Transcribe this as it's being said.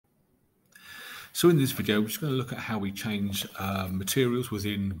So in this video, we're just going to look at how we change materials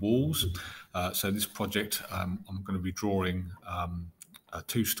within walls. So this project, I'm going to be drawing a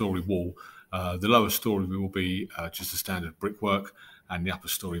two-story wall. The lower story will be just a standard brickwork, and the upper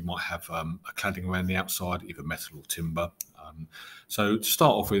story might have a cladding around the outside, either metal or timber. So to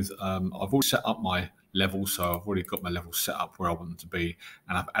start off with, I've already set up my levels, so I've already got my levels set up where I want them to be,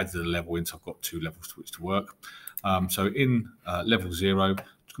 and I've added a level in, so I've got two levels to which to work. So in level 0, I'm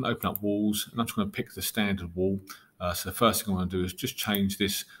just going to open up walls, and I'm just going to pick the standard wall. So the first thing I'm going to do is just change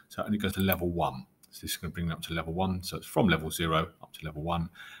this so it only goes to level 1. So this is going to bring me up to level 1. So it's from level 0 up to level 1.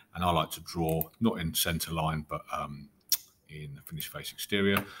 And I like to draw not in centre line, but in the finished face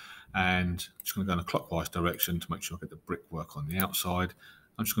exterior. And I'm just going to go in a clockwise direction to make sure I get the brickwork on the outside.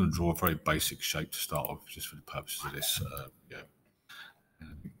 I'm just going to draw a very basic shape to start with, just for the purposes of this.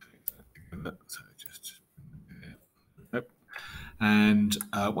 And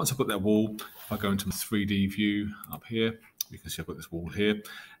once I've got that wall, if I go into my 3D view up here, you can see I've got this wall here.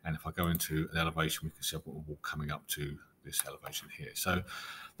 And if I go into an elevation, we can see I've got a wall coming up to this elevation here. So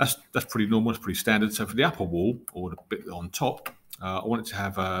that's pretty normal, it's pretty standard. So for the upper wall, or the bit on top, I want it to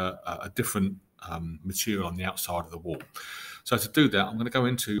have a different material on the outside of the wall. So to do that, I'm going to go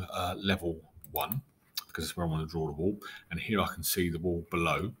into level 1, because that's where I want to draw the wall. And here I can see the wall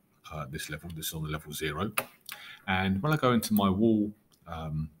below this level. This is on the level 0. And when I go into my wall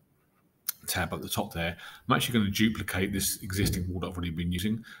tab at the top there, I'm actually going to duplicate this existing wall that I've already been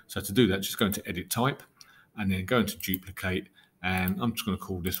using. So to do that, just go into Edit Type, and then go into Duplicate, and I'm just going to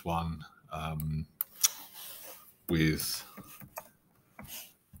call this one with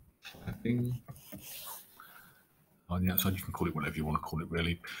cladding. On the outside, you can call it whatever you want to call it,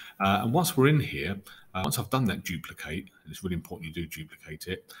 really. And once we're in here, once I've done that duplicate, and it's really important you do duplicate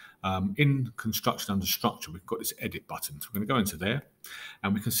it, in construction under structure, we've got this edit button. So we're going to go into there,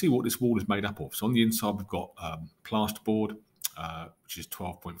 and we can see what this wall is made up of. So on the inside, we've got plasterboard, which is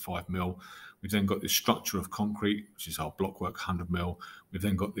 12.5 mil. We've then got this structure of concrete, which is our blockwork, 100 mil. We've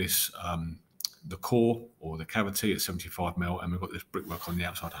then got this the core or the cavity at 75 mil, and we've got this brickwork on the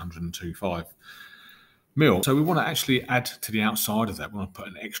outside, 102.5 mil. So we want to actually add to the outside of that. We want to put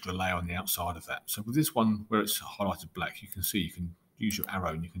an extra layer on the outside of that. So with this one where it's highlighted black, you can see you can use your arrow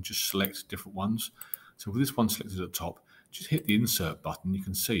and you can just select different ones. So with this one selected at the top, just hit the insert button. You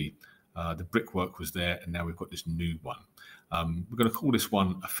can see the brickwork was there, and now we've got this new one. We're going to call this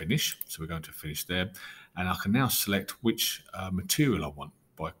one a finish. So we're going to finish there, and I can now select which material I want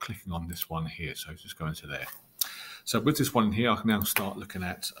by clicking on this one here. So just go into there. So with this one here, I can now start looking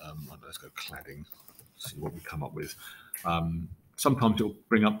at, let's go cladding. See what we come up with. Sometimes it'll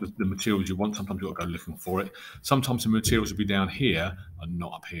bring up the materials you want. Sometimes you'll go looking for it. Sometimes the materials will be down here and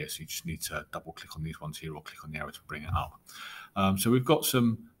not up here. So you just need to double click on these ones here or click on the arrow to bring it up. So we've got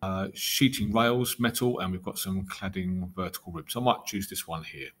some sheeting rails, metal, and we've got some cladding vertical ribs. I might choose this one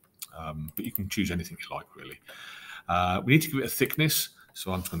here, but you can choose anything you like, really. We need to give it a thickness.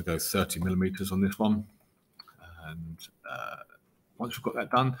 So I'm just going to go 30 millimeters on this one. And once we've got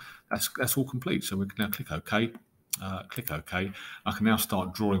that done, that's all complete. So we can now click OK. Click OK. I can now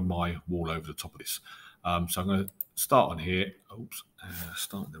start drawing my wall over the top of this. So I'm going to start on here. Oops,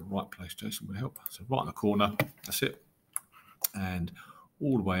 start in the right place. Jason will help. So right in the corner. That's it. And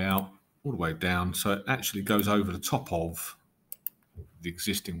all the way out, all the way down. So it actually goes over the top of the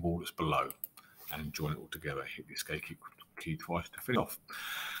existing wall that's below, and join it all together. Hit the escape key twice to finish off.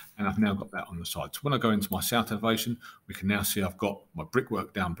 And I've now got that on the side. So when I go into my south elevation, we can now see I've got my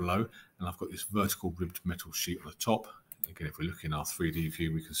brickwork down below, and I've got this vertical ribbed metal sheet on the top. Again, if we look in our 3D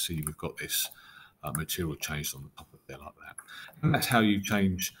view, we can see we've got this material changed on the top of there like that. And that's how you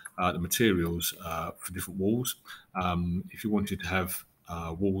change the materials for different walls. If you wanted to have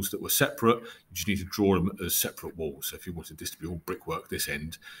walls that were separate, you just need to draw them as separate walls. So if you wanted this to be all brickwork this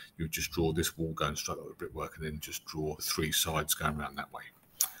end, you would just draw this wall going straight up the brickwork, and then just draw 3 sides going around that way.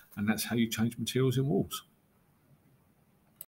 And that's how you change materials in walls.